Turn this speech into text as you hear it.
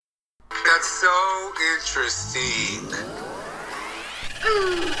That's so interesting.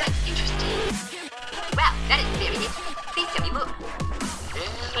 Ooh, that's interesting. Wow, that is very interesting. Please tell me more.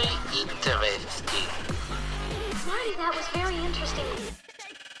 Very interesting. Marty, that was very interesting.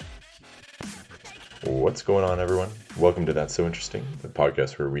 What's going on, everyone? Welcome to That's So Interesting, the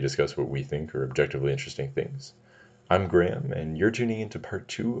podcast where we discuss what we think are objectively interesting things. I'm Graham, and you're tuning into part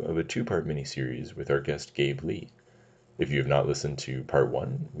 2 of a 2-part mini-series with our guest Gabe Lee. If you have not listened to part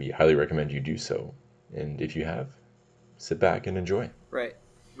 1, we highly recommend you do so. And if you have, sit back and enjoy. Right.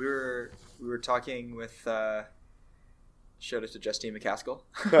 We were talking with shout out to Justine McCaskill.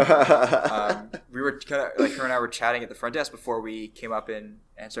 We were kind of like her and I were chatting at the front desk before we came up and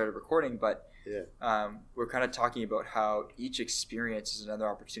started recording, but we're kind of talking about how each experience is another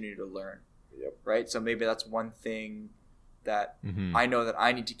opportunity to learn. Yep. Right. So maybe that's one thing that I know that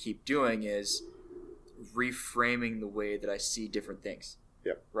I need to keep doing is reframing the way that I see different things.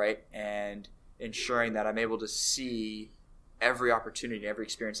 Yep. Right. And ensuring that I'm able to see every opportunity, every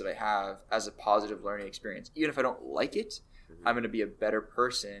experience that I have as a positive learning experience. Even if I don't like it, I'm going to be a better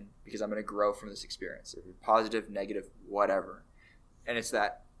person because I'm going to grow from this experience. Positive, negative, whatever. And it's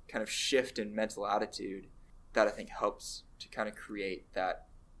that kind of shift in mental attitude that I think helps to kind of create that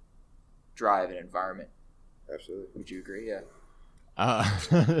drive and environment. Absolutely. Would you agree? Yeah.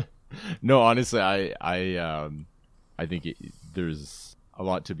 No, honestly, I think there's a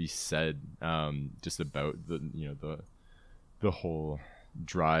lot to be said just about the whole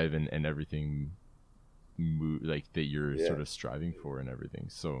drive and everything like that you're sort of striving for and everything.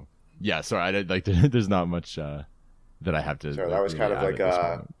 So yeah, sorry, I like there's not much that I have to. Sorry, that was kind of like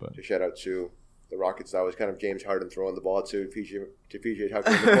to shout out to the Rockets. That was kind of James Harden throwing the ball to PJ Tucker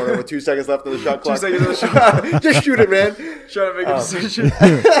in the corner with 2 seconds left on the shot clock. 2 seconds on the shot. Just shoot it, man. Trying to make a decision.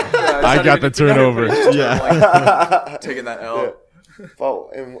 I got the turnover. Yeah, taking that L. Yeah.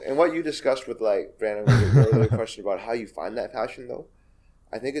 Well, and what you discussed with like Brandon was an earlier question about how you find that passion, though.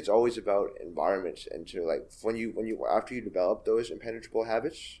 I think it's always about environments and to like when you after you develop those impenetrable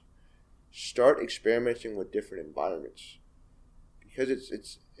habits, start experimenting with different environments because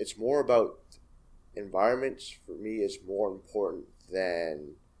it's more about environments. For me, is more important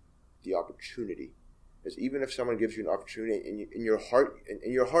than the opportunity. Because even if someone gives you an opportunity in your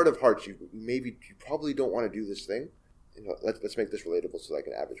heart of hearts, you probably don't want to do this thing. You know, let's make this relatable to like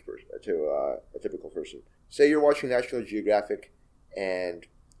an average person, to a typical person. Say you're watching National Geographic, and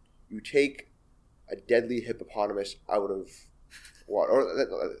you take a deadly hippopotamus out of water.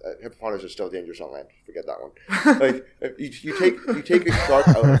 Or hippopotamuses are still dangerous on land. Forget that one. Like you take a shark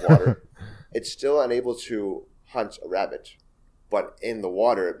out of water, it's still unable to hunt a rabbit, but in the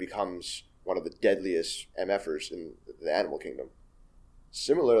water it becomes one of the deadliest MFers in the animal kingdom.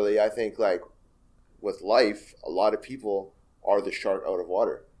 Similarly, I think like with life, a lot of people are the shark out of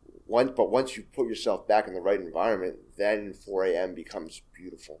water. But once you put yourself back in the right environment, then 4 a.m. becomes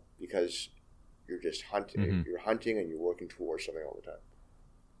beautiful because you're just hunting. Mm-hmm. You're hunting and you're working towards something all the time.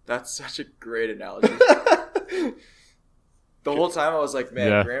 That's such a great analogy. The whole time I was like,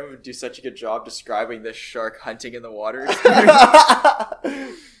 man, Graham would do such a good job describing this shark hunting in the water. I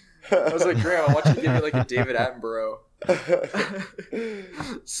was like, Graham, I want you to give me like a David Attenborough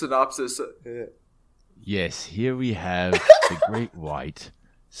synopsis. Yes, here we have the great white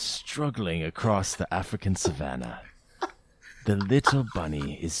struggling across the African savannah. The little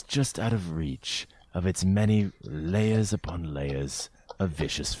bunny is just out of reach of its many layers upon layers of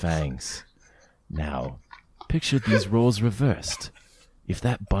vicious fangs. Now, picture these roles reversed. If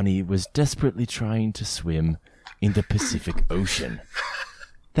that bunny was desperately trying to swim in the Pacific Ocean,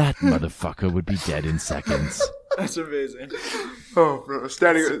 that motherfucker would be dead in seconds. That's amazing. Oh, bro.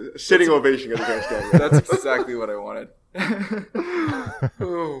 Sitting ovation. That's exactly what I wanted.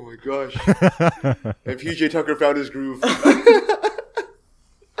 Oh, my gosh. And PJ Tucker found his groove.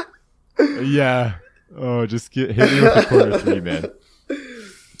 Yeah. Oh, just hit me with the quarter 3, man.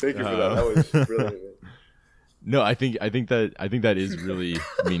 Thank you for that. That was brilliant, man. No, I think that is really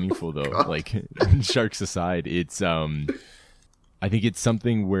meaningful, though. God. Like, sharks aside, it's I think it's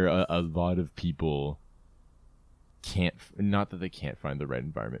something where a lot of people can't, not that they can't find the right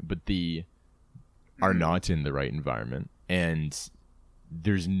environment, but they are not in the right environment, and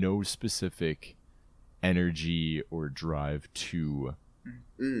there's no specific energy or drive to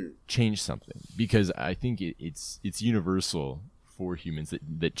change something, because I think it's universal for humans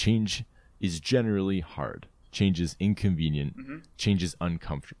that change is generally hard, change is inconvenient, change is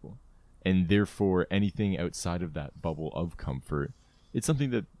uncomfortable, and therefore anything outside of that bubble of comfort, it's something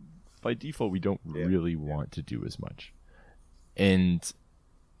that by default we don't really want to do as much. And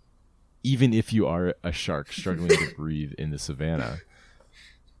even if you are a shark struggling to breathe in the savannah,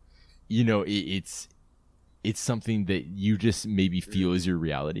 it's something that you just maybe feel is your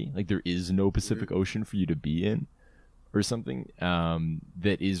reality. Like there is no Pacific Ocean for you to be in or something,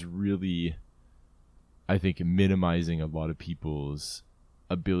 that is really, I think, minimizing a lot of people's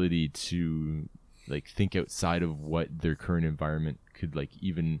ability to like think outside of what their current environment could like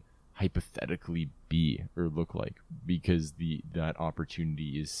even hypothetically be or look like, because that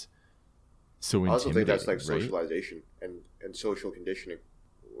opportunity is so intimidating. I also think that's like right? socialization and social conditioning.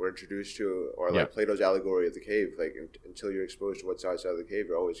 We're introduced to, or like Plato's allegory of the cave. Like until you're exposed to what's outside of the cave,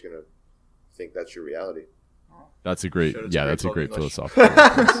 you're always gonna think that's your reality. That's a great, that's a great English.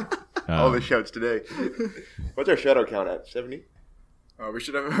 philosophical. All the shouts today. What's our shout out count at? 70? Oh, we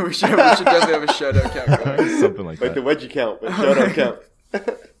should definitely have a shout out count going. Something like Like that. the wedgie count, but shout out count.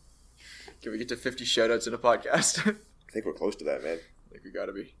 Can we get to 50 shout outs in a podcast? I I think we're close to that, man. think we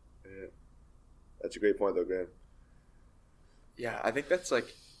gotta be. Yeah. That's a great point, though, Graham. Yeah, I think that's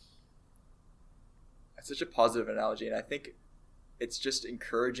such a positive analogy, and I think it's just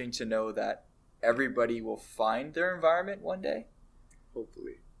encouraging to know that everybody will find their environment one day.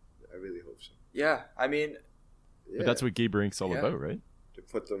 Hopefully. I really hope so. Yeah, I mean, Yeah. But that's what Gabe Rank's all about, right? to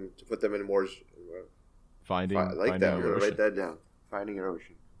put them in more. Finding, I like finding that. I'm your gonna ocean. write that down. Finding your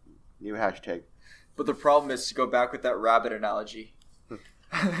ocean. New hashtag. but the problem is to go back with that rabbit analogy.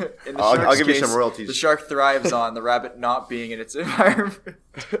 In the I'll shark's give you case, some royalties. The shark thrives on the rabbit not being in its environment.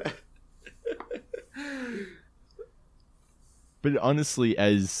 But honestly,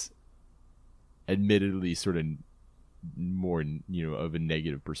 as admittedly sort of more, of a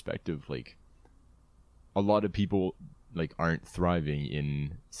negative perspective, like a lot of people like aren't thriving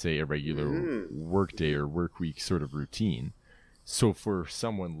in, say, a regular workday or work week sort of routine. So for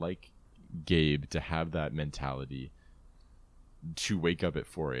someone like Gabe to have that mentality, to wake up at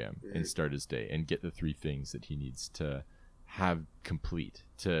 4 a.m. and start his day and get the 3 things that he needs to have complete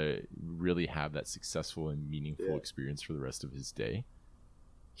to really have that successful and meaningful experience for the rest of his day.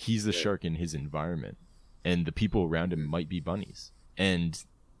 He's the shark in his environment, and the people around him might be bunnies. And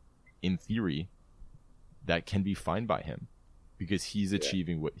in theory, that can be fine by him because he's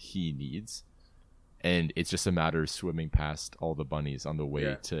achieving what he needs. And it's just a matter of swimming past all the bunnies on the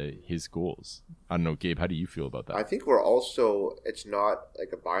way to his goals. I don't know, Gabe, how do you feel about that? I think we're also, it's not like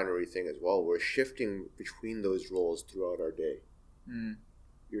a binary thing as well. We're shifting between those roles throughout our day.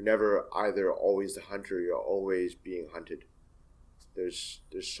 You're never either always the hunter, you're always being hunted. There's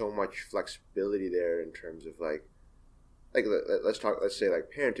so much flexibility there in terms of like let's say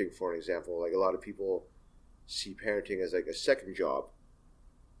like parenting, for an example. Like a lot of people see parenting as like a second job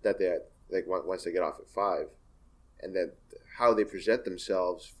that they like once they get off at 5, and then how they present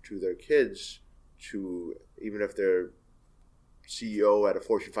themselves to their kids, to even if they're CEO at a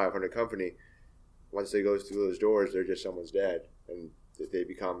Fortune 500 company, once they go through those doors, they're just someone's dad, and they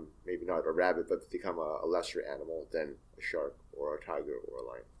become maybe not a rabbit, but become a lesser animal than a shark or a tiger or a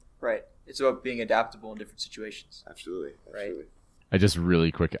lion. Right. It's about being adaptable in different situations. Absolutely. Right. I just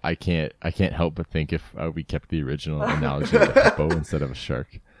really quick, I can't help but think if we kept the original analogy of a hippo instead of a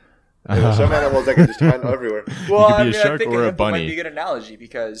shark. There's some animals that can just find everywhere. Well, could be a I shark think or a hippo bunny. might be a good analogy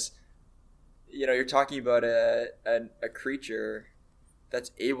because, you're talking about a creature that's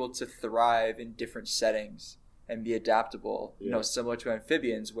able to thrive in different settings and be adaptable. Similar to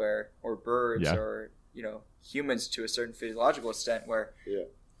amphibians, or birds, or humans to a certain physiological extent, where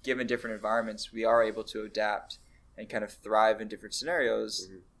given different environments, we are able to adapt and kind of thrive in different scenarios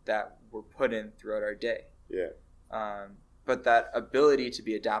that we're put in throughout our day. Yeah. But that ability to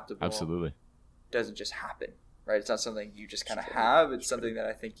be adaptable Absolutely doesn't just happen, right? It's not something you just kind of have. It's something that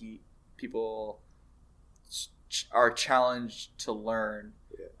I think people are challenged to learn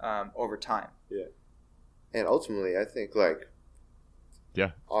over time. Yeah. And ultimately, I think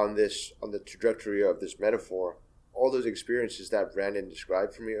on the trajectory of this metaphor, all those experiences that Brandon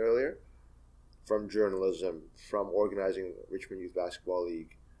described for me earlier, from journalism, from organizing Richmond Youth Basketball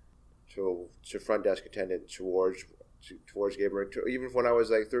League, to front desk attendant, towards Gabriel, to even when I was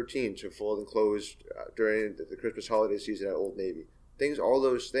like 13, to fold and close during the Christmas holiday season at Old Navy. All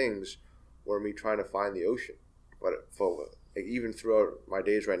those things were me trying to find the ocean. But even throughout my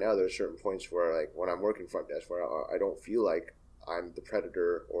days right now, there are certain points where, like when I'm working front desk, where I don't feel like I'm the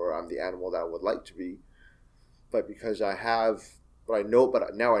predator or I'm the animal that I would like to be. But because I have, but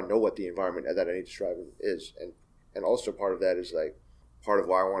now I know what the environment that I need to strive in is, and also part of that is like part of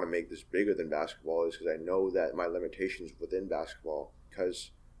why I want to make this bigger than basketball is because I know that my limitations within basketball. Because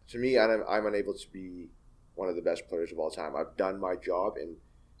to me, I'm unable to be one of the best players of all time. I've done my job in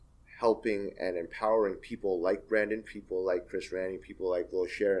helping and empowering people like Brandon, people like Chris Randy, people like Will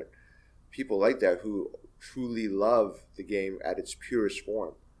Sharon, people like that who truly love the game at its purest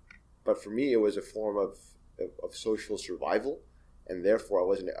form. But for me, it was a form of social survival, and therefore I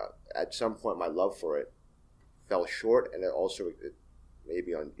wasn't. At some point, my love for it fell short, and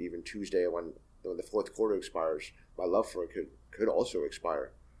maybe on even Tuesday when the fourth quarter expires, my love for it could also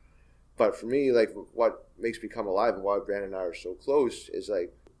expire. But for me, like, what makes me come alive and why Brandon and I are so close is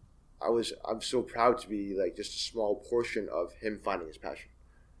like I'm so proud to be like just a small portion of him finding his passion.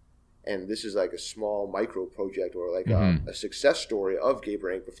 And this is like a small micro project or like a success story of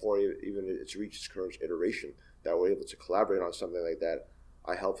Gaber Inc. before even it's reached its current iteration, that we're able to collaborate on something like that.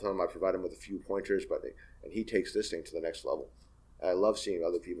 I help him, I provide him with a few pointers, and he takes this thing to the next level. And I love seeing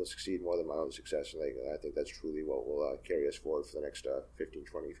other people succeed more than my own success. And I think that's truly what will carry us forward for the next 15,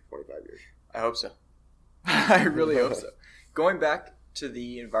 20, 25 years. I hope so. I really hope so. Going back to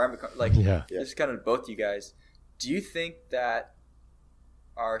the environment, this is kind of both you guys. Do you think that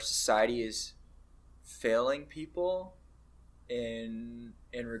our society is failing people in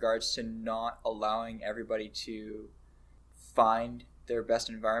regards to not allowing everybody to find their best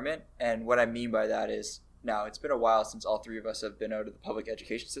environment? And what I mean by that is, now it's been a while since all three of us have been out of the public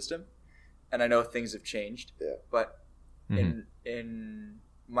education system, and I know things have changed. Yeah. But in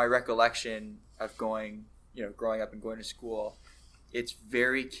my recollection of growing up and going to school, it's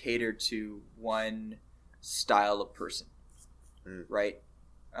very catered to one style of person, right?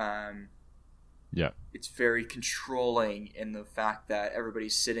 It's very controlling in the fact that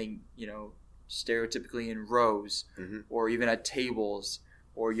everybody's sitting, stereotypically in rows, or even at tables,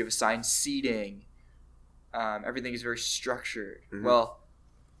 or you have assigned seating. Everything is very structured. Well,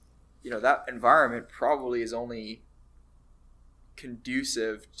 that environment probably is only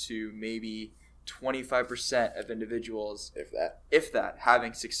conducive to maybe 25% of individuals, if that,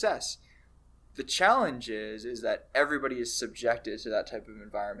 having success. The challenge is that everybody is subjected to that type of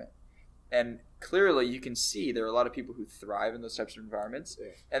environment. And clearly you can see there are a lot of people who thrive in those types of environments.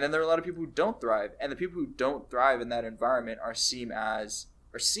 Yeah. And then there are a lot of people who don't thrive. And the people who don't thrive in that environment are seen as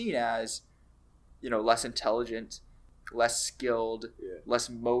less intelligent, less skilled, less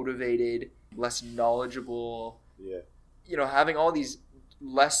motivated, less knowledgeable. Yeah. Having all these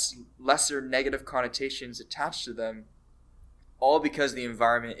lesser negative connotations attached to them, all because the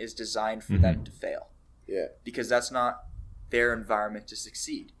environment is designed for them to fail. Yeah. Because that's not their environment to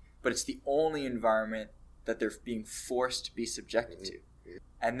succeed. But it's the only environment that they're being forced to be subjected to.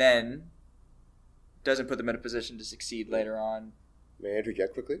 And then doesn't put them in a position to succeed later on. May I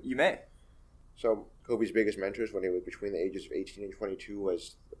interject quickly? You may. So Kobe's biggest mentors when he was between the ages of 18 and 22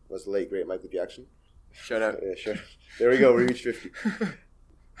 was the late, great Michael Jackson. Shout out. Yeah, sure. There we go. We reached 50.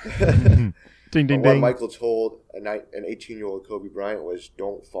 Ding, ding, what ding. Michael told an 18-year-old Kobe Bryant was,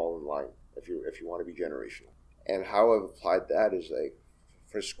 don't fall in line if you want to be generational. And how I've applied that is like,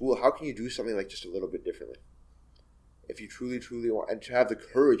 for school, how can you do something like just a little bit differently? If you truly, truly want, and to have the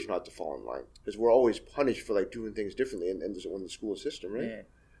courage not to fall in line, because we're always punished for like doing things differently in the school system, right? Yeah.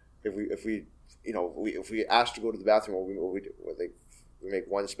 If we ask to go to the bathroom, or we make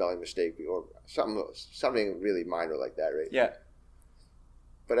one spelling mistake, or something really minor like that, right? Yeah.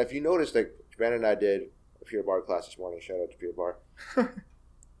 But if you notice, like Brandon and I did a Pure Bar class this morning. Shout out to Pure Bar.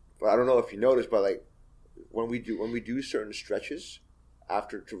 But I don't know if you noticed, but like when we do certain stretches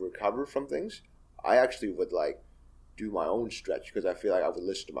after to recover from things, I actually would like do my own stretch because I feel like I would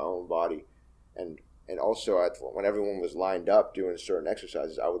listen to my own body, and also when everyone was lined up doing certain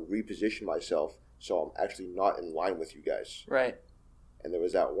exercises, I would reposition myself so I'm actually not in line with you guys. Right. And there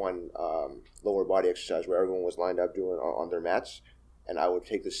was that one lower body exercise where everyone was lined up doing on their mats, and I would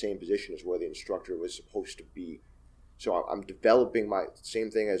take the same position as where the instructor was supposed to be. So I'm developing my same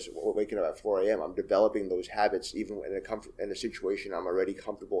thing as waking up at 4 a.m. I'm developing those habits even in a situation I'm already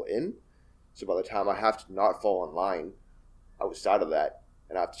comfortable in. So by the time I have to not fall in line outside of that,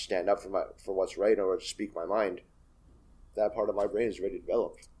 and I have to stand up for what's right or to speak my mind, that part of my brain is already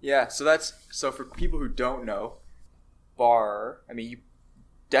developed. Yeah. So for people who don't know, bar. I mean, you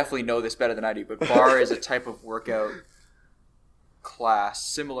definitely know this better than I do, but bar is a type of workout class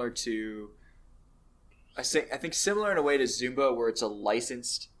similar to. I think similar in a way to Zumba, where it's a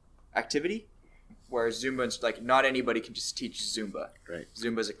licensed activity, whereas Zumba's like not anybody can just teach Zumba. Right.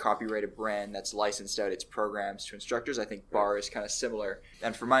 Zumba is a copyrighted brand that's licensed out its programs to instructors. I think bar is kind of similar.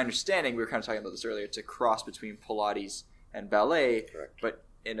 And from my understanding, we were kind of talking about this earlier, it's a cross between Pilates and ballet, Correct. but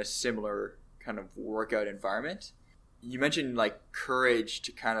in a similar kind of workout environment. You mentioned like courage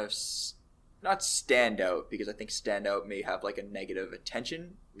to kind of not stand out, because I think stand out may have like a negative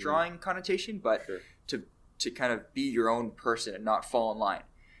attention drawing connotation, but Sure. to kind of be your own person and not fall in line.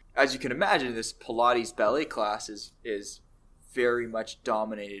 As you can imagine, this Pilates ballet class is very much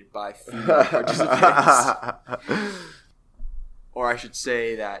dominated by female participants. Or I should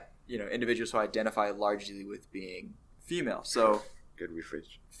say that, individuals who identify largely with being female. So Good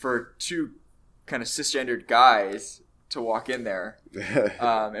rephrase. for two kind of cisgendered guys to walk in there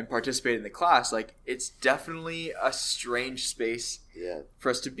and participate in the class, like, it's definitely a strange space Yeah. for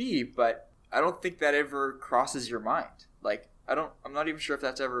us to be, but I don't think that ever crosses your mind. Like, I'm not even sure if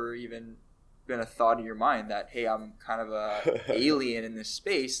that's ever even been a thought in your mind that, hey, I'm kind of a alien in this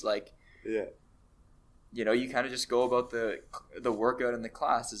space. Like, Yeah. you kind of just go about the workout in the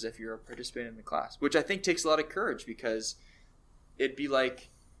class as if you're participating in the class, which I think takes a lot of courage, because it'd be like,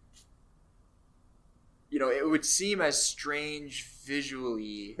 it would seem as strange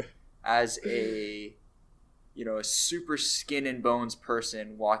visually as a super skin and bones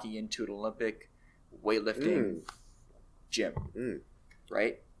person walking into an Olympic weightlifting gym,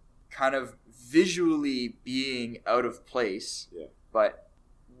 right? Kind of visually being out of place, Yeah. but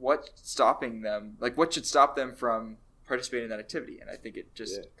what's stopping them? Like, what should stop them from participating in that activity? And I think it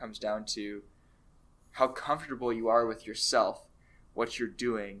just comes down to how comfortable you are with yourself, what you're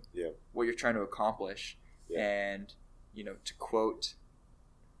doing, what you're trying to accomplish. And, to quote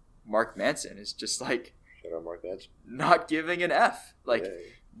Mark Manson, is just like, Shout out Mark Manson. not giving an F, like,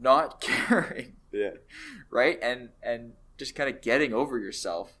 not caring, Yeah. right? And just kind of getting over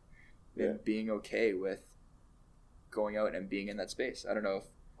yourself Yeah. and being okay with going out and being in that space. I don't know if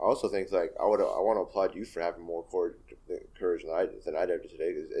I also think, like, I want to applaud you for having more courage than I did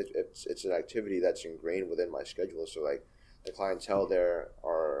today, because it's an activity that's ingrained within my schedule. So, like, the clientele there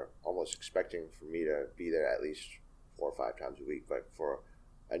are almost expecting for me to be there at least 4 or 5 times a week. But for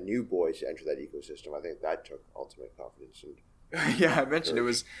a new boy to enter that ecosystem, I think that took ultimate confidence. And yeah, I mentioned it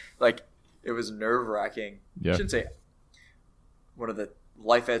was nerve-wracking. Yeah. I shouldn't say. One of the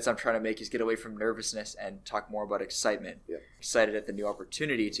life edits I'm trying to make is get away from nervousness and talk more about excitement. Yeah. Excited at the new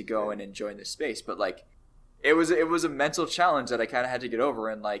opportunity to go and enjoy this space, but like, it was a mental challenge that I kind of had to get over,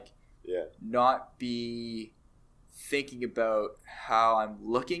 and like, not be thinking about how I'm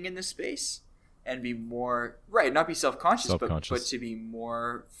looking in this space, and be more not be self-conscious. But to be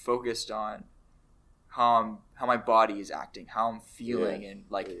more focused on how my body is acting, how I'm feeling, and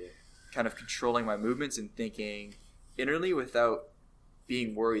like kind of controlling my movements and thinking innerly without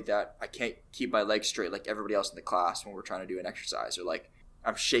being worried that I can't keep my legs straight like everybody else in the class when we're trying to do an exercise, or like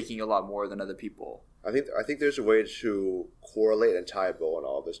I'm shaking a lot more than other people. I think there's a way to correlate and tie a bow on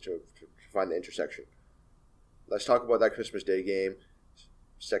all of this to find the intersection. Let's talk about that Christmas Day game.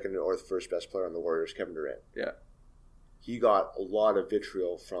 Second or first best player on the Warriors, Kevin Durant. Yeah. He got a lot of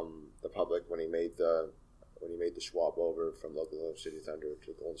vitriol from the public when he made the swap over from Oklahoma City Thunder to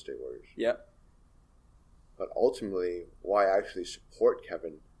the Golden State Warriors. Yeah. But ultimately, why I actually support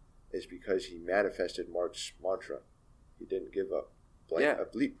Kevin is because he manifested Mark's mantra. He didn't give up a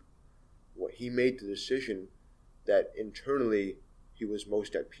bleep. What he made the decision that internally he was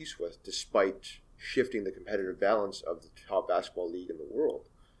most at peace with, despite shifting the competitive balance of the top basketball league in the world.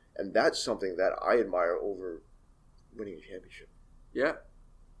 And that's something that I admire over winning a championship. Yeah.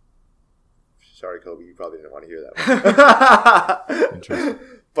 Sorry, Kobe, you probably didn't want to hear that. Interesting.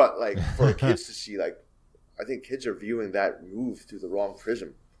 But like, for kids to see, like, I think kids are viewing that move through the wrong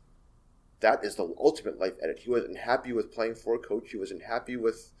prism. That is the ultimate life edit. He wasn't happy with playing for a coach. He wasn't happy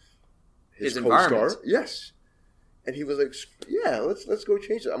with his co-star. Environment. Yes. And he was like, yeah, let's go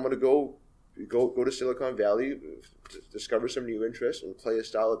change it. I'm going to go to Silicon Valley, discover some new interests, and play a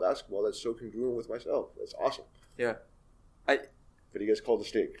style of basketball that's so congruent with myself. That's awesome. Yeah. But he gets called a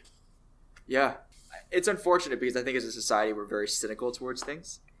steak. Yeah. It's unfortunate because I think as a society we're very cynical towards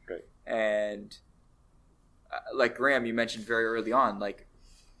things. Right. And like Graham, you mentioned very early on, like,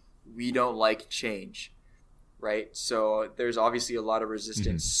 we don't like change, right? So there's obviously a lot of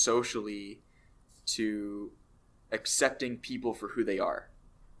resistance socially to accepting people for who they are,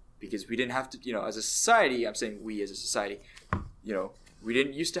 because we didn't have to, as a society, I'm saying we as a society, we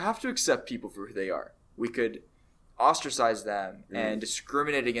didn't used to have to accept people for who they are. We could ostracize them and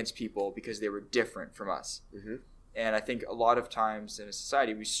discriminate against people because they were different from us. Mm-hmm. And I think a lot of times in a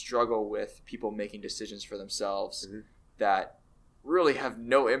society, we struggle with people making decisions for themselves that really have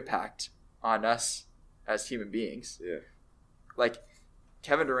no impact on us as human beings. Yeah. Like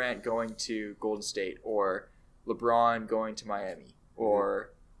Kevin Durant going to Golden State, or LeBron going to Miami,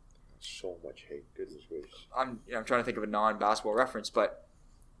 or so much hate. Goodness gracious. I'm trying to think of a non-basketball reference, but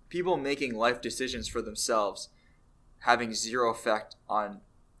people making life decisions for themselves having zero effect on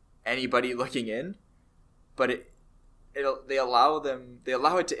anybody looking in, but they allow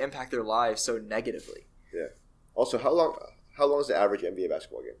it to impact their lives so negatively. Yeah. Also, how long is the average NBA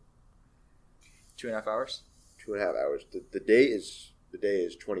basketball game? 2.5 hours. 2.5 hours. The day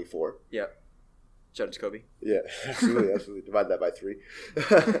is 24. Yeah. Shout out to Kobe. Yeah, absolutely. Divide that by 3.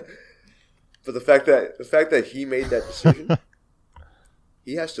 But the fact that he made that decision,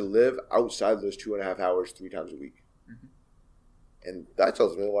 he has to live outside those 2.5 hours 3 times a week. Mm-hmm. And that's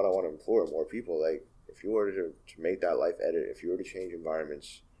ultimately what I want to implore more people. Like, if you were to make that life edit, if you were to change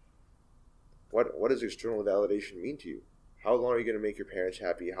environments, what does external validation mean to you? How long are you going to make your parents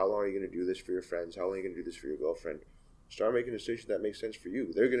happy? How long are you going to do this for your friends? How long are you going to do this for your girlfriend? Start making a decision that makes sense for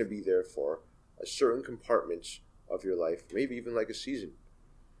you. They're going to be there for a certain compartment of your life, maybe even like a season.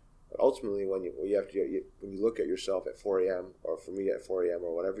 But ultimately, when you look at yourself at 4 a.m., or for me at 4 a.m.,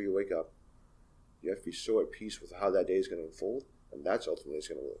 or whenever you wake up, you have to be so at peace with how that day is going to unfold, and that's ultimately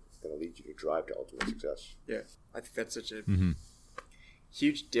going to lead you to drive to ultimate success. Yeah, I think that's such a Mm-hmm.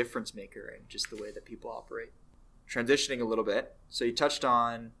 huge difference maker in just the way that people operate. Transitioning a little bit, so you touched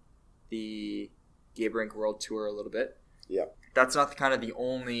on the Gabe Rink World Tour a little bit. Yeah. That's not the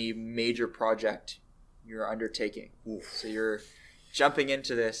only major project you're undertaking. Oof. So you're jumping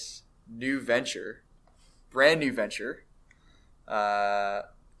into this brand new venture,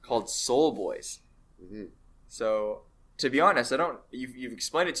 called Soul Boys. Mm-hmm. So to be honest, you've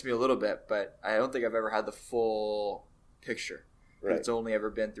explained it to me a little bit, but I don't think I've ever had the full picture. Right. It's only ever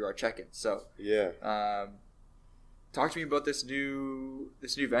been through our check-ins. So Yeah. talk to me about this new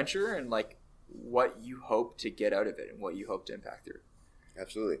venture and like what you hope to get out of it and what you hope to impact through.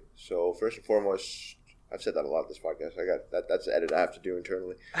 Absolutely. So first and foremost, I've said that a lot this podcast. I got that's the edit I have to do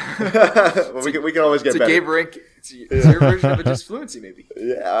internally. But we can always get It's a better. Gabe Rink. It's your version of a just fluency, maybe.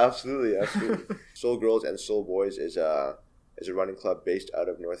 Yeah, absolutely. Soul Girls and Soul Boys is a running club based out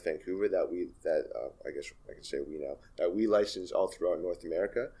of North Vancouver that I guess I can say we now that we license all throughout North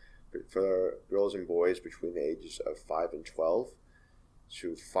America for girls and boys between the ages of 5 and 12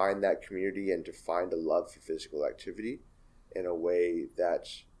 to find that community and to find a love for physical activity in a way that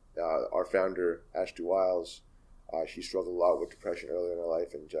our founder, Ashley Wiles, she struggled a lot with depression early in her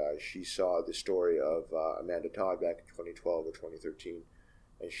life, and she saw the story of Amanda Todd back in 2012 or 2013,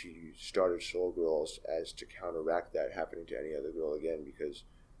 and she started Soul Girls as to counteract that happening to any other girl again, because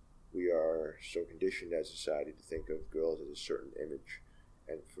we are so conditioned as a society to think of girls as a certain image,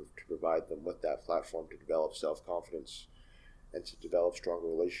 and to provide them with that platform to develop self-confidence and to develop stronger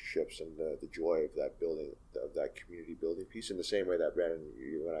relationships and the joy of that building, of that community building piece, in the same way that Brandon,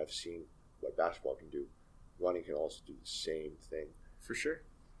 you and I have seen what basketball can do. Running can also do the same thing. For sure.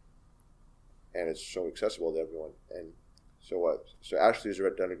 And it's so accessible to everyone. And so Ashley's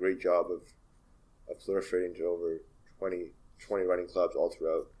done a great job of proliferating to over 20 running clubs all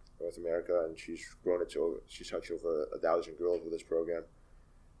throughout North America, and she's grown it to she's touched over 1,000 girls with this program.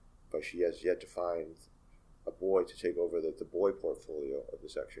 But she has yet to find a boy to take over the boy portfolio of the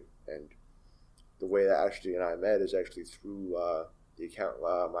section. And the way that Ashley and I met is actually through the account.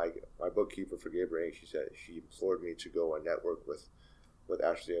 My bookkeeper for Gabe Rink, she implored me to go and network with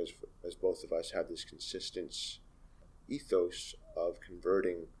Ashley, as both of us have this consistent ethos of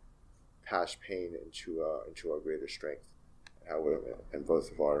converting past pain into our greater strength. And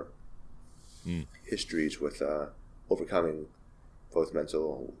both of our histories with overcoming both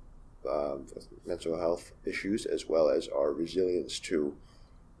mental health issues, as well as our resilience to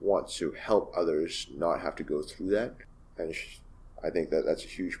want to help others not have to go through that. And I think that's a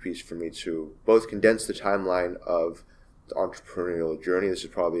huge piece for me to both condense the timeline of the entrepreneurial journey. This is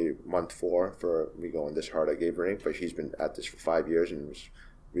probably month 4 for me going this hard at Gabe Rink, but she's been at this for 5 years and was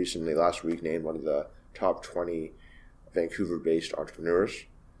recently, last week, named one of the top 20 Vancouver-based entrepreneurs.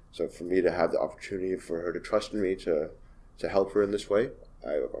 So for me to have the opportunity for her to trust in me to help her in this way,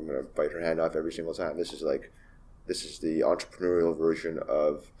 I'm going to bite her hand off every single time. This is the entrepreneurial version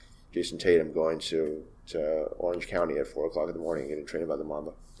of Jason Tatum going to Orange County at 4 o'clock in the morning and getting trained by the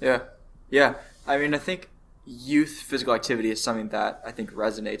Mamba. Yeah. I mean, I think youth physical activity is something that I think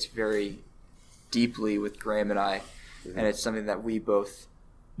resonates very deeply with Graham and I, and it's something that we both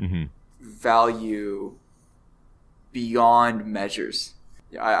value beyond measures.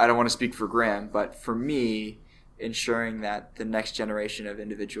 I don't want to speak for Graham, but for me, ensuring that the next generation of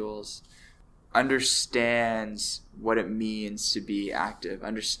individuals understands what it means to be active,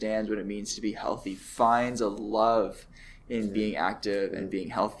 understands what it means to be healthy, finds a love in being active and being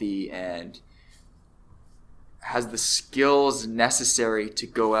healthy, and has the skills necessary to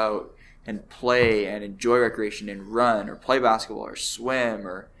go out and play and enjoy recreation and run or play basketball or swim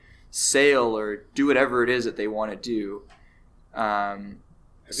or sail or do whatever it is that they want to do.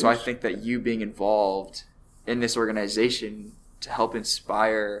 So I think that you being involved in this organization to help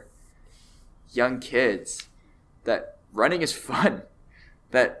inspire young kids that running is fun,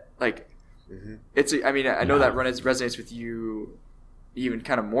 that I know that resonates with you even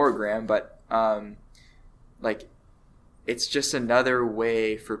kind of more, Graham, but like it's just another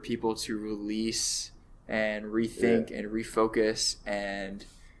way for people to release and rethink and refocus and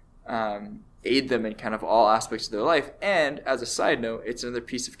aid them in kind of all aspects of their life. And as a side note, it's another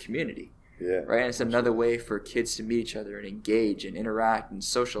piece of community. Yeah. Right. And it's another way for kids to meet each other and engage and interact and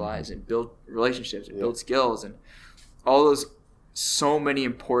socialize and build relationships and build skills and all those so many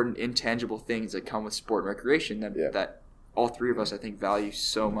important intangible things that come with sport and recreation that all three of us, I think, value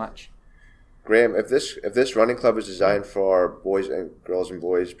so much. Graham, if this running club is designed for boys and girls and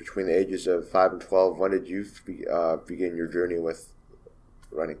boys between the ages of 5 and 12, when did you begin your journey with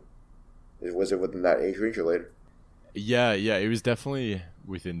running? Was it within that age range or later? Yeah, it was definitely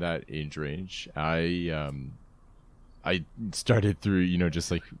within that age range. I started through,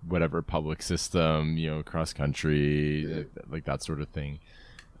 just like whatever public system, cross country, like that sort of thing.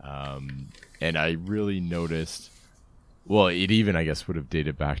 And I really noticed, well, it even, I guess, would have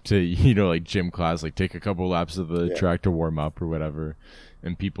dated back to, like gym class, like take a couple laps of the track to warm up or whatever.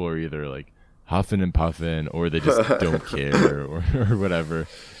 And people are either like huffing and puffing or they just don't care or whatever.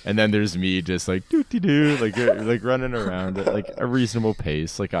 And then there's me just like doo-doo-doo, like running around at like a reasonable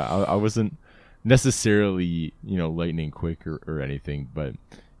pace. Like I wasn't necessarily, lightning quick or anything, but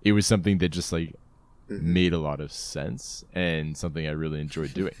it was something that just like made a lot of sense and something I really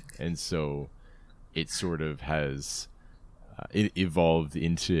enjoyed doing. And so it sort of has it evolved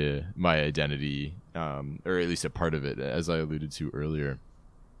into my identity, or at least a part of it, as I alluded to earlier.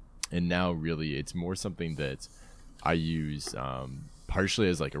 And now really it's more something that I use partially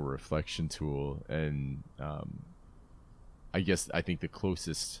as like a reflection tool. And I think the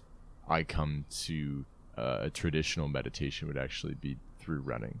closest I come to a traditional meditation would actually be through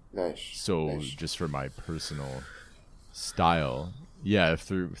running. Nice. So just for my personal style,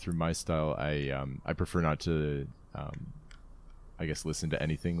 through my style, I prefer not to, listen to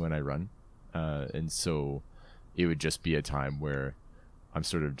anything when I run. And so it would just be a time where I'm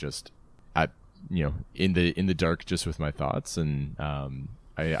sort of just at, in the dark, just with my thoughts. And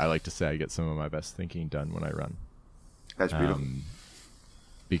I like to say I get some of my best thinking done when I run. That's beautiful.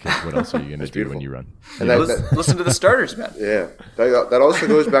 Because what else are you going to do when you run? And listen to the starters, man. Yeah, that also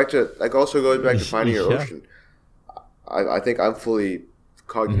goes back to finding your ocean. I think I'm fully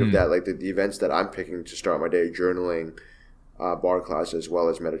cognizant of that. Like the events that I'm picking to start my day, journaling, bar class, as well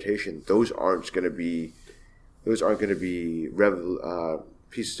as meditation. Those aren't going to be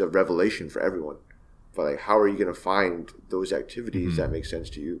pieces of revelation for everyone. But like, how are you going to find those activities that make sense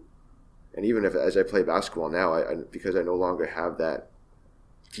to you? And even as I play basketball now, because I no longer have that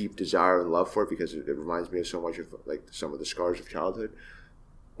deep desire and love for it, because it reminds me of so much of like some of the scars of childhood.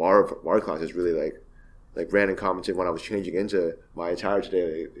 Bar class is really like Brandon commented when I was changing into my attire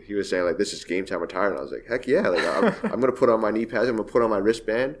today. He was saying like, this is game time attire, and I was like, heck yeah! Like I'm gonna put on my knee pads, I'm gonna put on my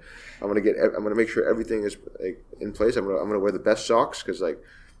wristband, I'm gonna make sure everything is like in place. I'm gonna wear the best socks, because like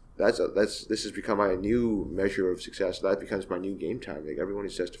this has become my new measure of success. That becomes my new game time. Like everyone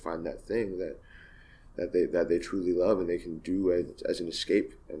just has to find that thing that they truly love and they can do as an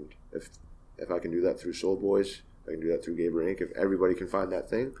escape. And if I can do that through Soul Boys, I can do that through Gaber Inc. If everybody can find that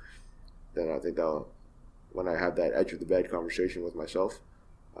thing, then I think when I have that edge of the bed conversation with myself,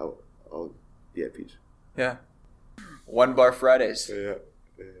 I'll be at peace. Yeah. 1 bar Fridays. Yeah.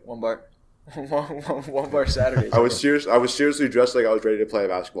 1 bar. 1 bar Saturdays. I was seriously dressed like I was ready to play a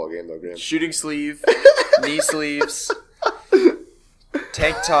basketball game, though, Graham. Shooting sleeve, knee sleeves,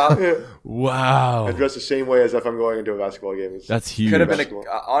 tank top. Wow. I dress the same way as if I'm going into a basketball game. That's huge. Could have been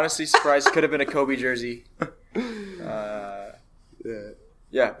honestly surprised. Could have been a Kobe jersey.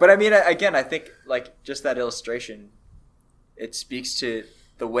 Yeah, but I mean, again, I think like just that illustration, it speaks to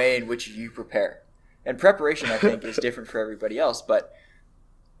the way in which you prepare. And preparation, I think, is different for everybody else. But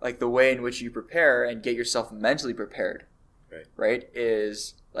like the way in which you prepare and get yourself mentally prepared, right,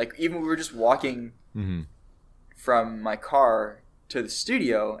 is like even we were just walking from my car to the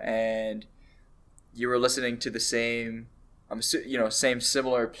studio, and you were listening to the same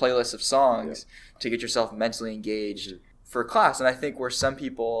similar playlist of songs to get yourself mentally engaged for class. And I think where some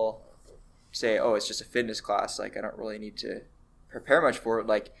people say, oh, it's just a fitness class, like I don't really need to prepare much for it,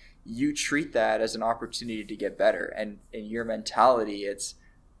 like you treat that as an opportunity to get better. And in your mentality, it's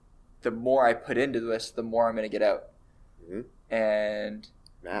the more I put into this, the more I'm going to get out. And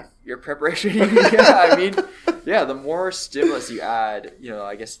math, your preparation, the more stimulus you add,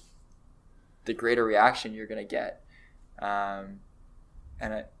 I guess the greater reaction you're going to get. And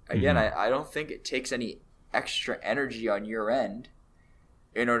I don't think it takes any extra energy on your end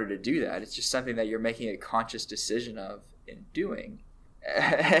in order to do that. It's just something that you're making a conscious decision of in doing.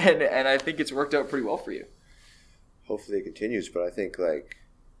 And I think it's worked out pretty well for you. Hopefully it continues, but I think like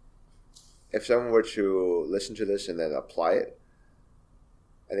if someone were to listen to this and then apply it,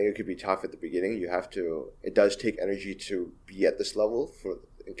 I think it could be tough at the beginning. It does take energy to be at this level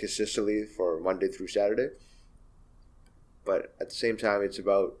consistently for Monday through Saturday. But at the same time, it's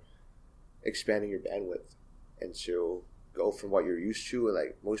about expanding your bandwidth and to go from what you're used to. And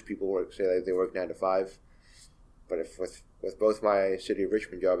like most people they work 9 to 5. But if with both my City of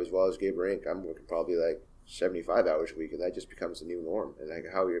Richmond job as well as Gaber Inc., I'm working probably like 75 hours a week, and that just becomes the new norm. And like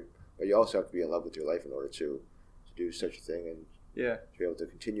but you also have to be in love with your life in order to do such a thing, and to be able to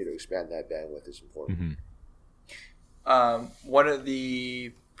continue to expand that bandwidth is important. One of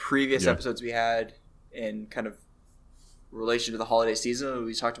the previous episodes we had in kind of relation to the holiday season,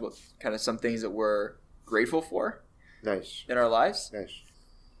 we talked about kind of some things that we're grateful for in our lives. Nice.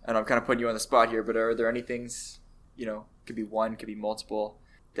 And I'm kind of putting you on the spot here, but are there any things, could be one, could be multiple,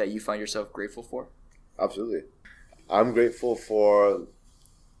 that you find yourself grateful for? Absolutely. I'm grateful for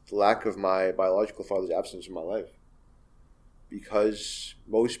the lack of my biological father's absence in my life, because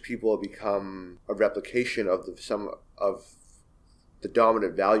most people become a replication of some of the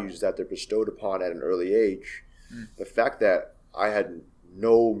dominant values that they're bestowed upon at an early age. The fact that I had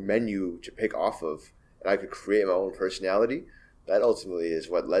no menu to pick off of and I could create my own personality, that ultimately is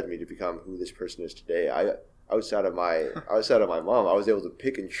what led me to become who this person is today. Outside of my mom, I was able to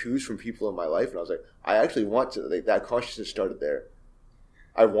pick and choose from people in my life, and I was like, I actually want to, like, that consciousness started there.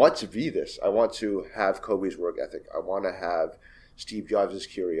 I want to be this. I want to have Kobe's work ethic. I want to have Steve Jobs'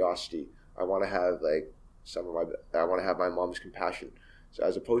 curiosity. I want to have I want to have my mom's compassion. So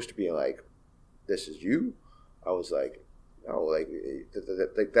as opposed to being like, this is you, I was like, no, like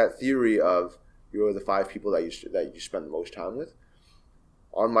that theory of you're the 5 people that you spend the most time with.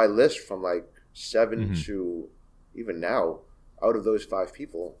 On my list from like 7 to even now, out of those 5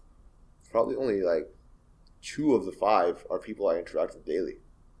 people, probably only like 2 of the 5 are people I interact with daily,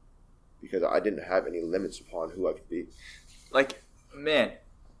 because I didn't have any limits upon who I could be. Like, man,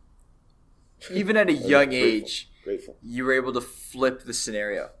 even at a young age, grateful, you were able to flip the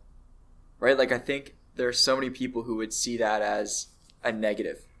scenario, right? Like, I think there are so many people who would see that as a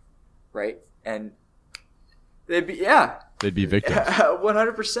negative, right? And they'd be victims.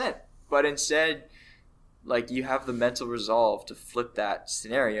 100%. But instead, like, you have the mental resolve to flip that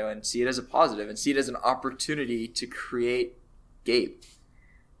scenario and see it as a positive and see it as an opportunity to create Gabe,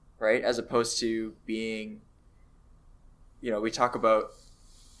 right? As opposed to being, we talk about,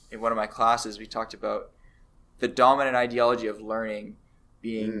 in one of my classes, we talked about the dominant ideology of learning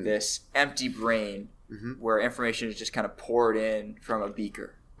being this empty brain where information is just kind of poured in from a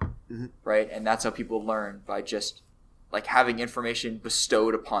beaker, right? And that's how people learn, by just like having information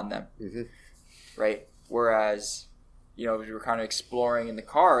bestowed upon them, right? Whereas, we were kind of exploring in the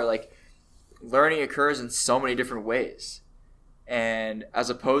car, like, learning occurs in so many different ways. And as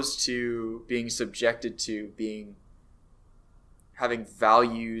opposed to being subjected to having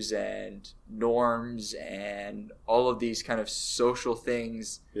values and norms and all of these kind of social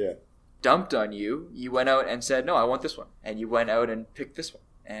things dumped on you, you went out and said, no, I want this one. And you went out and picked this one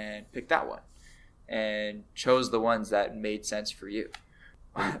and picked that one and chose the ones that made sense for you.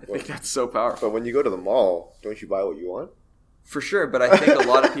 I think that's so powerful. But when you go to the mall, don't you buy what you want? For sure, but I think a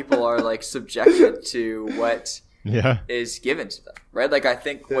lot of people are like subjected to what is given to them, right? Like, I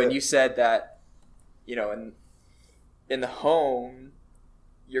think when you said that, in the home,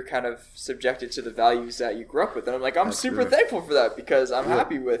 you're kind of subjected to the values that you grew up with, and I'm like, I'm super thankful for that, because I'm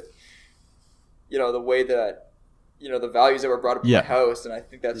happy with, the way that, the values that were brought up in my house, and I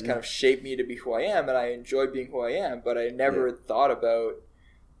think that's kind of shaped me to be who I am, and I enjoy being who I am. But I never thought about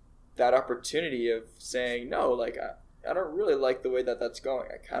that opportunity of saying, no, like, I don't really like the way that that's going.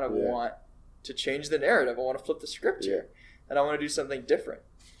 I kind of want to change the narrative. I want to flip the script here, and I want to do something different.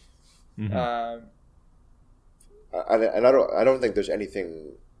 I don't think there's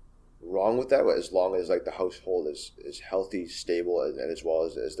anything wrong with that, as long as like the household is healthy, stable, and as well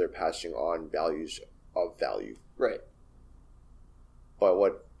as they're passing on values of value. Right.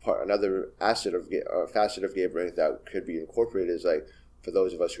 But another facet of Gabe Rank that could be incorporated is, like, for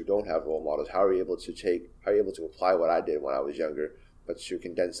those of us who don't have role models, how are you able to apply what I did when I was younger, but to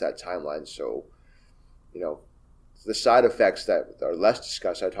condense that timeline? So, the side effects that are less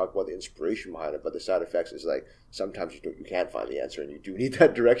discussed, I talk about the inspiration behind it, but the side effects is, like, sometimes you can't find the answer and you do need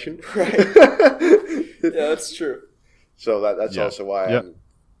that direction. Right. Yeah, that's true. So that's also why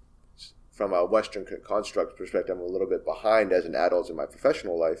from a Western construct perspective, I'm a little bit behind as an adult in my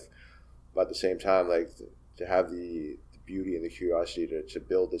professional life, but at the same time, like, to have the beauty and the curiosity to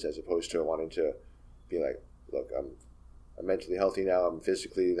build this, as opposed to wanting to be like, look, I'm mentally healthy now, I'm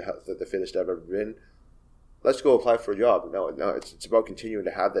physically the fittest I've ever been. let's go apply for a job. No, it's about continuing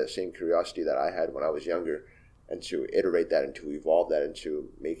to have that same curiosity that I had when I was younger, and to iterate that and to evolve that into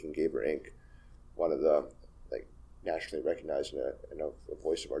making Gaber Inc. one of the like nationally recognized and a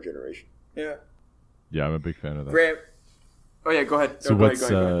voice of our generation. Yeah. Yeah, I'm a big fan of that. Graham. Oh yeah, go ahead. So go what's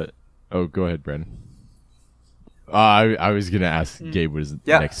ahead, go ahead. go ahead, Brandon. I was gonna ask Gabe what his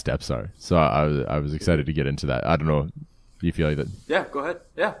next steps are. So I was excited to get into that. I don't know. Do you feel like that? Yeah, go ahead.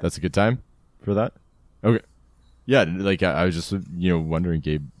 Yeah. That's a good time for that? Okay. Yeah, like I was just wondering,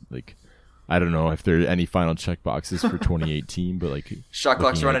 Gabe, like I don't know if there are any final check boxes for 2018, but like shot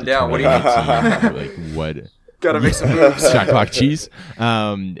clock's running down. What do you mean? Like what? Gotta make some moves. Shot clock cheese.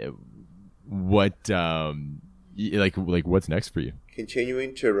 What like what's next for you?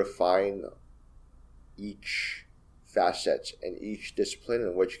 Continuing to refine each facet and each discipline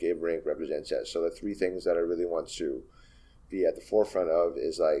in which Gaber Inc. represents that. So the three things that I really want to be at the forefront of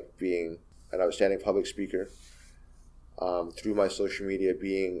is like being an outstanding public speaker, through my social media,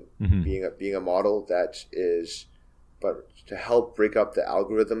 being a model that is, but to help break up the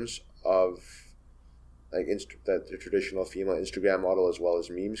algorithms of like the traditional female Instagram model as well as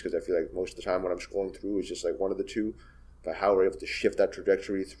memes, because I feel like most of the time when I'm scrolling through is just like one of the two, but how we're able to shift that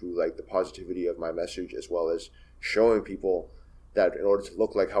trajectory through like the positivity of my message, as well as showing people that in order to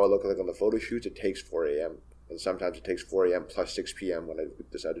look like how I look like on the photo shoots, it takes 4 a.m. and sometimes it takes 4 a.m. plus 6 p.m. when I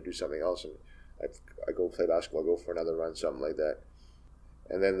decide to do something else, and I go play basketball, go for another run, something like that.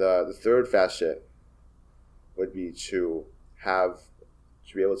 And then the third facet would be to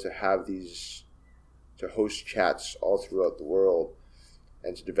be able to have these, to host chats all throughout the world,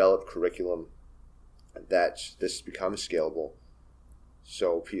 and to develop curriculum that this becomes scalable.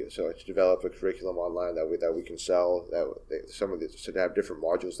 So to develop a curriculum online that we can sell, to have different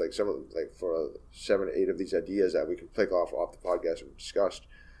modules, like some of them, like for 7 or 8 of these ideas that we can click off the podcast and discussed,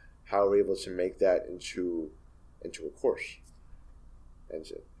 how we're able to make that into a course, and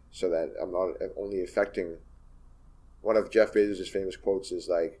so that I'm not only affecting. One of Jeff Bezos' famous quotes is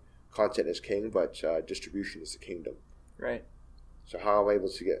like, "Content is king, but distribution is the kingdom." Right. So how I'm able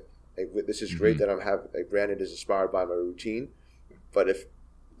to get this is great that Brandon is inspired by my routine, but if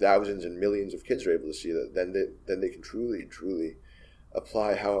thousands and millions of kids are able to see that, then they can truly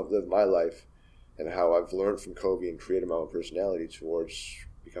apply how I've lived my life and how I've learned from Kobe and created my own personality towards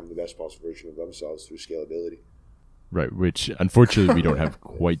become the best possible version of themselves through scalability. Right, which unfortunately we don't have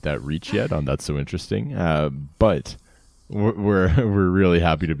quite that reach yet on That's So Interesting, but we're really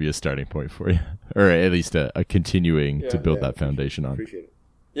happy to be a starting point for you, or at least a continuing to build that foundation on. Appreciate it.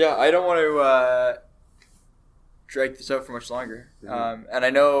 Yeah, I don't want to drag this out for much longer, and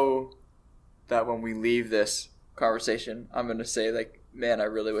I know that when we leave this conversation, I'm going to say like, man, I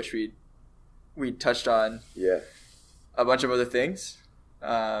really wish we touched on a bunch of other things.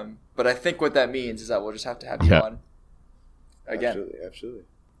 But I think what that means is that we'll just have to have you on again. Absolutely.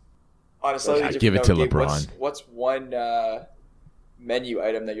 Honestly, give it to LeBron. What's one menu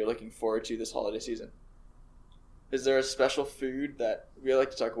item that you're looking forward to this holiday season? Is there a special food that we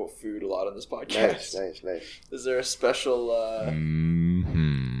like to talk about food a lot on this podcast? Nice. Is there a special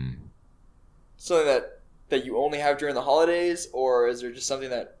something that you only have during the holidays, or is there just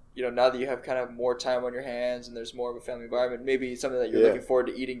something that, you know, now that you have kind of more time on your hands and there's more of a family environment, maybe something that you're looking forward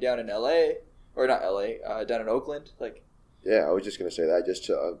to eating down in LA, or not LA, down in Oakland? Like, yeah, I was just going to say that, just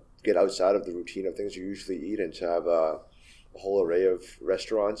to get outside of the routine of things you usually eat, and to have a whole array of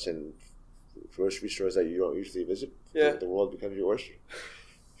restaurants and grocery stores that you don't usually visit. Yeah. The world becomes your oyster.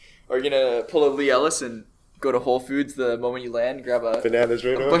 Are you going to pull a Lee Ellis and go to Whole Foods the moment you land, grab a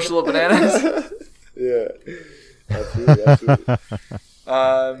bushel of bananas? Yeah, absolutely.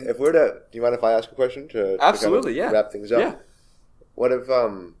 If we're to, do you mind if I ask a question to absolutely, kind of wrap things up? Yeah. What if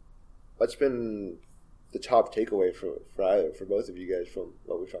what's been the top takeaway for both of you guys from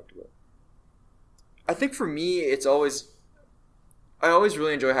what we've talked about? I think for me, I always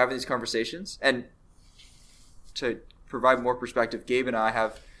really enjoy having these conversations, and to provide more perspective, Gabe and I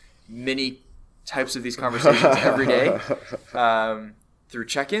have many types of these conversations every day through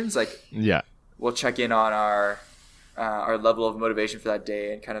check-ins. Like, we'll check in on our level of motivation for that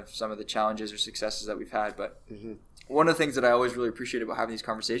day and kind of some of the challenges or successes that we've had. But one of the things that I always really appreciate about having these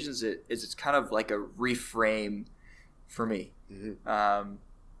conversations is it's kind of like a reframe for me.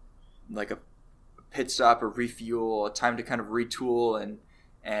 Like a pit stop, a refuel, a time to kind of retool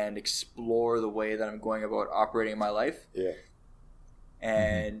and explore the way that I'm going about operating my life. Yeah.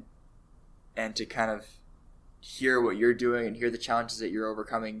 And to kind of hear what you're doing and hear the challenges that you're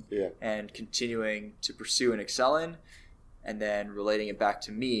overcoming and continuing to pursue and excel in, and then relating it back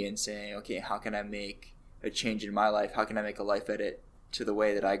to me and saying, okay, how can I make a change in my life? How can I make a life edit to the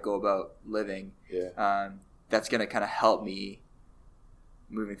way that I go about living? that's going to kind of help me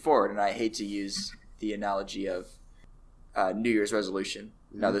moving forward. And I hate to use the analogy of New Year's resolution.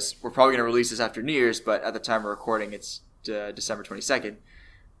 Now, we're probably going to release this after New Year's, but at the time we're recording, it's December 22nd.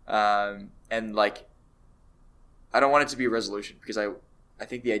 And like, I don't want it to be a resolution, because I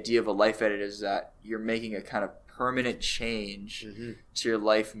think the idea of a life edit is that you're making a kind of permanent change to your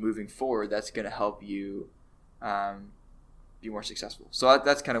life moving forward that's going to help you be more successful. So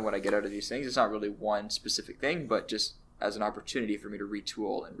that's kind of what I get out of these things. It's not really one specific thing, but just as an opportunity for me to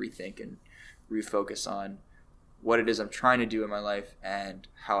retool and rethink and refocus on what it is I'm trying to do in my life and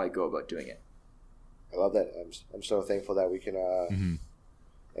how I go about doing it. I love that. I'm so thankful that we can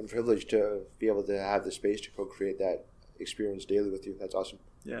and privileged to be able to have the space to co-create that experience daily with you. That's awesome.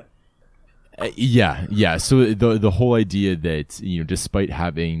 Yeah. Yeah. So the whole idea that, despite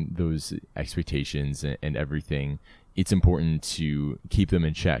having those expectations and everything, it's important to keep them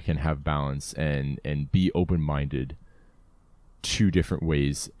in check and have balance and be open-minded to different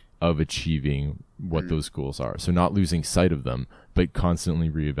ways of achieving what those goals are. So not losing sight of them, but constantly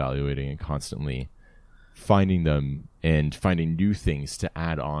reevaluating and constantly finding them and finding new things to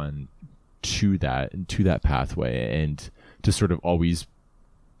add on to that pathway, and to sort of always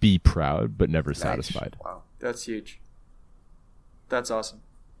be proud but never satisfied. Wow. That's huge. That's awesome.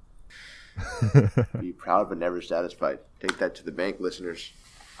 Be proud but never satisfied. Take that to the bank, listeners.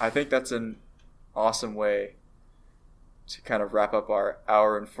 I think that's an awesome way to kind of wrap up our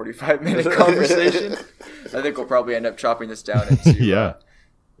hour and 45-minute conversation. I think we'll probably end up chopping this down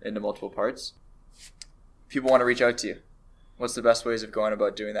into multiple parts. People want to reach out to you. What's the best ways of going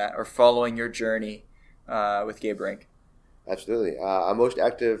about doing that, or following your journey with Gabe Rink? Absolutely. My most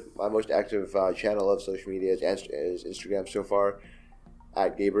active channel of social media is Instagram so far,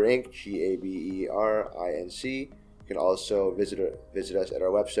 at Gaber Inc. GABERINC. You can also visit us at our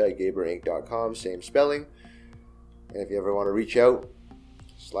website, gaberinc.com, same spelling. And if you ever want to reach out,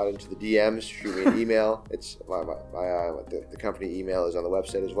 slide into the DMs, shoot me an email. It's the company email is on the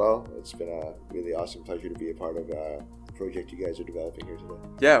website as well. It's been a really awesome pleasure to be a part of the project you guys are developing here today.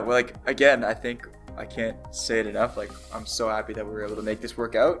 Yeah, well, like, again, I think I can't say it enough. Like, I'm so happy that we were able to make this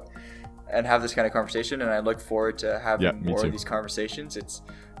work out and have this kind of conversation, and I look forward to having more of these conversations. It's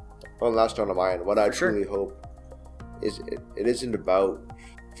one last one of mine. What I truly hope is it isn't about,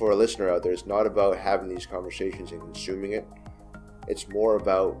 for a listener out there, it's not about having these conversations and consuming it. It's more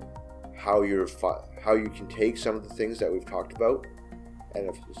about how you can take some of the things that we've talked about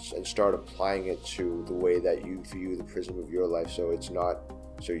and start applying it to the way that you view the prism of your life. So it's not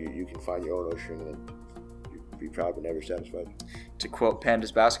so you can find your own ocean and be proud but never satisfied. To quote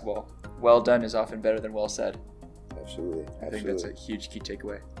Pandas basketball, well done is often better than well said. Absolutely. I think that's a huge key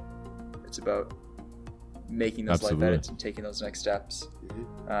takeaway. It's about making those life edits and taking those next steps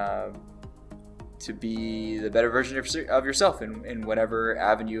to be the better version of yourself in whatever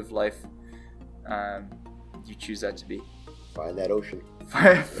avenue of life you choose that to be. Find that ocean.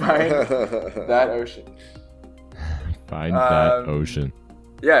 Find that ocean. Find that ocean.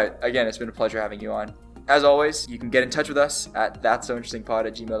 Yeah, again, it's been a pleasure having you on. As always, you can get in touch with us at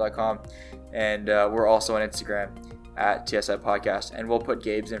that'ssointerestingpod@gmail.com, and we're also on Instagram at TSI Podcast, and we'll put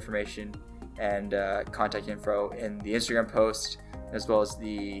Gabe's information and contact info in the Instagram post as well as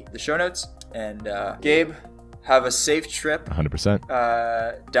the show notes. And Gabe, have a safe trip.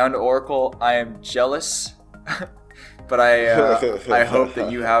 100%. Down to Oracle. I am jealous, but I hope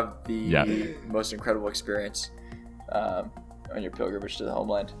that you have the most incredible experience on your pilgrimage to the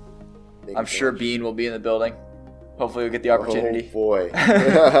homeland. I'm sure Bean will be in the building. Hopefully we'll get the opportunity. Oh boy.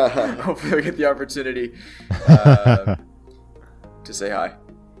 Hopefully we'll get the opportunity to say hi.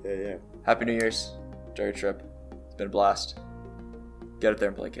 Yeah. Happy New Year's. Enjoy your trip. It's been a blast. Get out there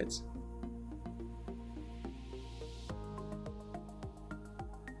and play, kids.